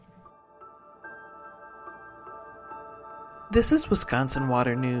This is Wisconsin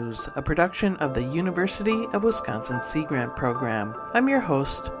Water News, a production of the University of Wisconsin Sea Grant Program. I'm your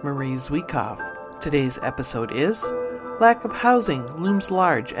host, Marie Zwiekoff. Today's episode is Lack of Housing Looms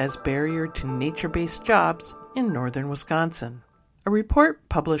Large as Barrier to Nature-Based Jobs in Northern Wisconsin. A report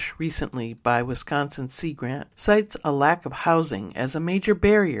published recently by Wisconsin Sea Grant cites a lack of housing as a major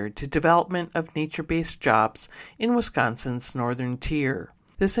barrier to development of nature-based jobs in Wisconsin's northern tier.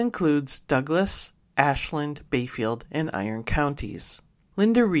 This includes Douglas, Ashland, Bayfield, and Iron counties.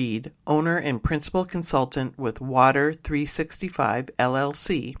 Linda Reed, owner and principal consultant with Water 365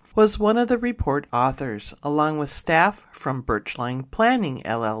 LLC, was one of the report authors, along with staff from Birchline Planning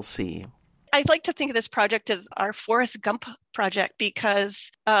LLC. I'd like to think of this project as our Forrest Gump project because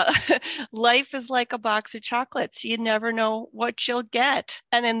life is like a box of chocolates. You never know what you'll get.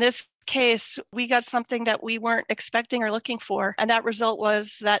 And in this case, we got something that we weren't expecting or looking for. And that result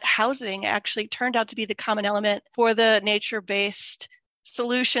was that housing actually turned out to be the common element for the nature-based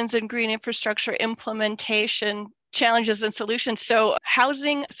solutions and green infrastructure implementation challenges and solutions. So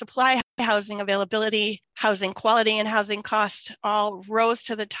housing supply, housing availability, housing quality, and housing cost all rose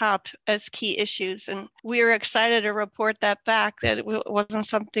to the top as key issues. And we were excited to report that back, that it wasn't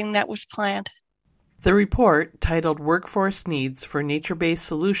something that was planned. The report, titled Workforce Needs for Nature-Based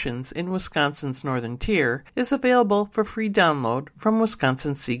Solutions in Wisconsin's Northern Tier, is available for free download from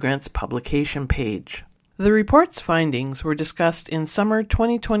Wisconsin Sea Grant's publication page. The report's findings were discussed in summer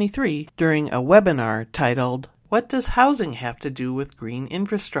 2023 during a webinar titled What Does Housing Have to Do with Green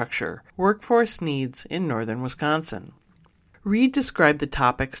Infrastructure? Workforce Needs in Northern Wisconsin. Reed described the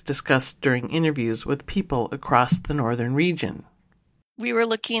topics discussed during interviews with people across the northern region. We were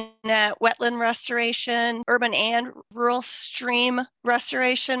looking at wetland restoration, urban and rural stream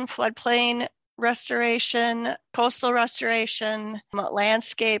restoration, floodplain restoration, coastal restoration,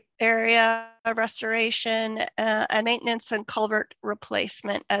 landscape area restoration, and maintenance and culvert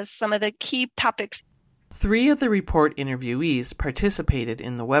replacement as some of the key topics. 3 of the report interviewees participated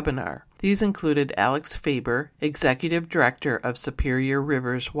in the webinar. These included Alex Faber, Executive Director of Superior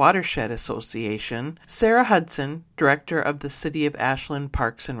Rivers Watershed Association, Sarah Hudson, Director of the City of Ashland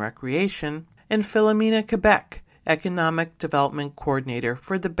Parks and Recreation, and Philomena Quebec, Economic Development Coordinator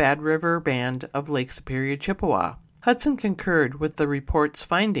for the Bad River Band of Lake Superior, Chippewa. Hudson concurred with the report's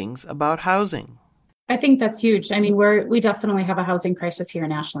findings about housing. I think that's huge. I mean, we definitely have a housing crisis here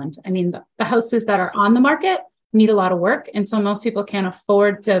in Ashland. I mean, the houses that are on the market need a lot of work. And so most people can't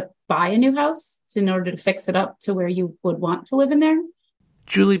afford to buy a new house in order to fix it up to where you would want to live in there.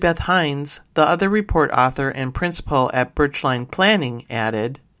 Julie Beth Hines, the other report author and principal at Birchline Planning,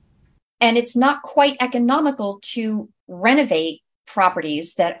 added, and it's not quite economical to renovate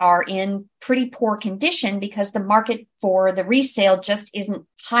properties that are in pretty poor condition because the market for the resale just isn't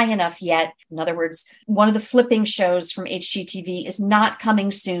high enough yet. In other words, one of the flipping shows from HGTV is not coming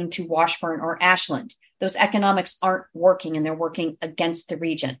soon to Washburn or Ashland. Those economics aren't working, and they're working against the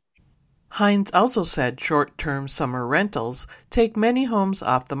region. Hines also said short-term summer rentals take many homes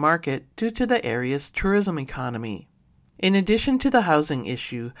off the market due to the area's tourism economy. In addition to the housing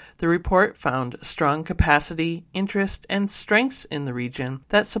issue, the report found strong capacity, interest, and strengths in the region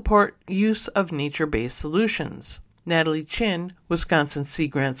that support use of nature-based solutions. Natalie Chin, Wisconsin Sea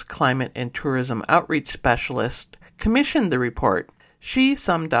Grant's Climate and Tourism Outreach Specialist, commissioned the report. She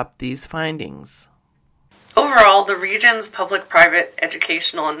summed up these findings. Overall, the region's public-private,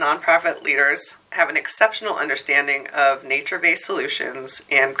 educational, and nonprofit leaders have an exceptional understanding of nature-based solutions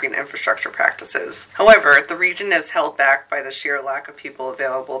and green infrastructure practices. However, the region is held back by the sheer lack of people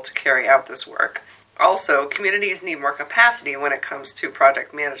available to carry out this work. Also, communities need more capacity when it comes to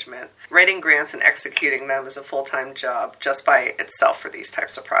project management. Writing grants and executing them is a full-time job just by itself for these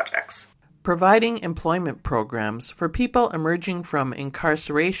types of projects. Providing employment programs for people emerging from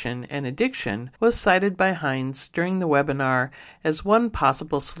incarceration and addiction was cited by Hines during the webinar as one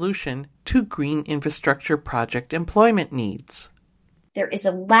possible solution to green infrastructure project employment needs. There is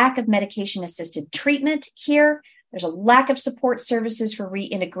a lack of medication-assisted treatment here. There's a lack of support services for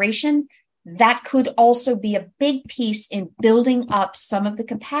reintegration. That could also be a big piece in building up some of the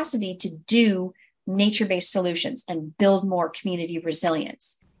capacity to do nature-based solutions and build more community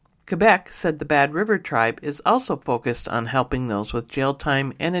resilience. Quebec said the Bad River Tribe is also focused on helping those with jail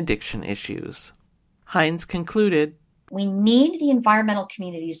time and addiction issues. Hines concluded, we need the environmental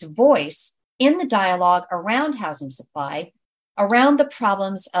community's voice in the dialogue around housing supply, around the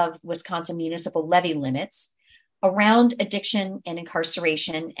problems of Wisconsin municipal levy limits, around addiction and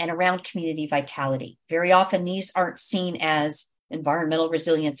incarceration, and around community vitality. Very often these aren't seen as environmental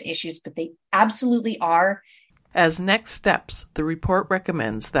resilience issues, but they absolutely are. As next steps, the report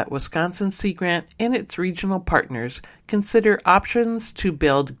recommends that Wisconsin Sea Grant and its regional partners consider options to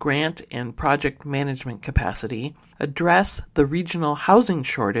build grant and project management capacity, address the regional housing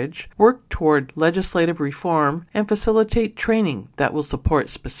shortage, work toward legislative reform, and facilitate training that will support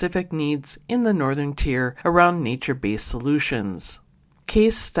specific needs in the Northern Tier around nature-based solutions.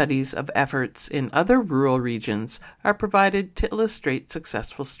 Case studies of efforts in other rural regions are provided to illustrate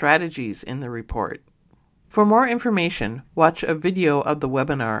successful strategies in the report. For more information, watch a video of the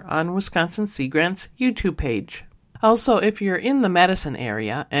webinar on Wisconsin Sea Grant's YouTube page. Also, if you're in the Madison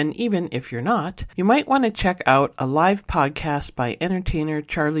area, and even if you're not, you might want to check out a live podcast by entertainer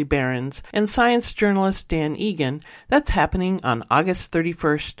Charlie Behrens and science journalist Dan Egan that's happening on August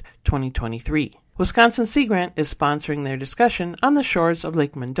 31st, 2023. Wisconsin Sea Grant is sponsoring their discussion on the shores of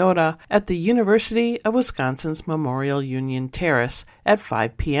Lake Mendota at the University of Wisconsin's Memorial Union Terrace at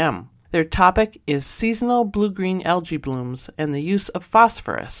 5 p.m. Their topic is seasonal blue-green algae blooms and the use of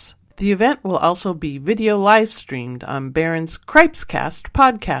phosphorus. The event will also be video live-streamed on Barron's Cripescast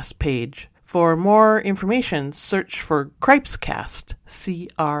podcast page. For more information, search for Cripescast,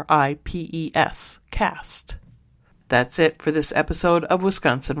 C-R-I-P-E-S, cast. That's it for this episode of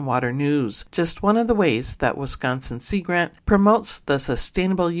Wisconsin Water News. Just one of the ways that Wisconsin Sea Grant promotes the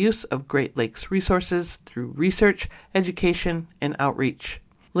sustainable use of Great Lakes resources through research, education, and outreach.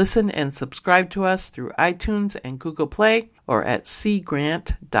 Listen and subscribe to us through iTunes and Google Play or at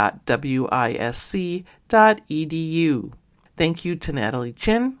seagrant.wisc.edu. Thank you to Natalie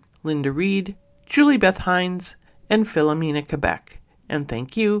Chin, Linda Reed, Julie Beth Hines, and Philomena Quebec. And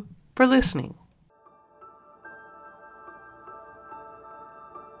thank you for listening.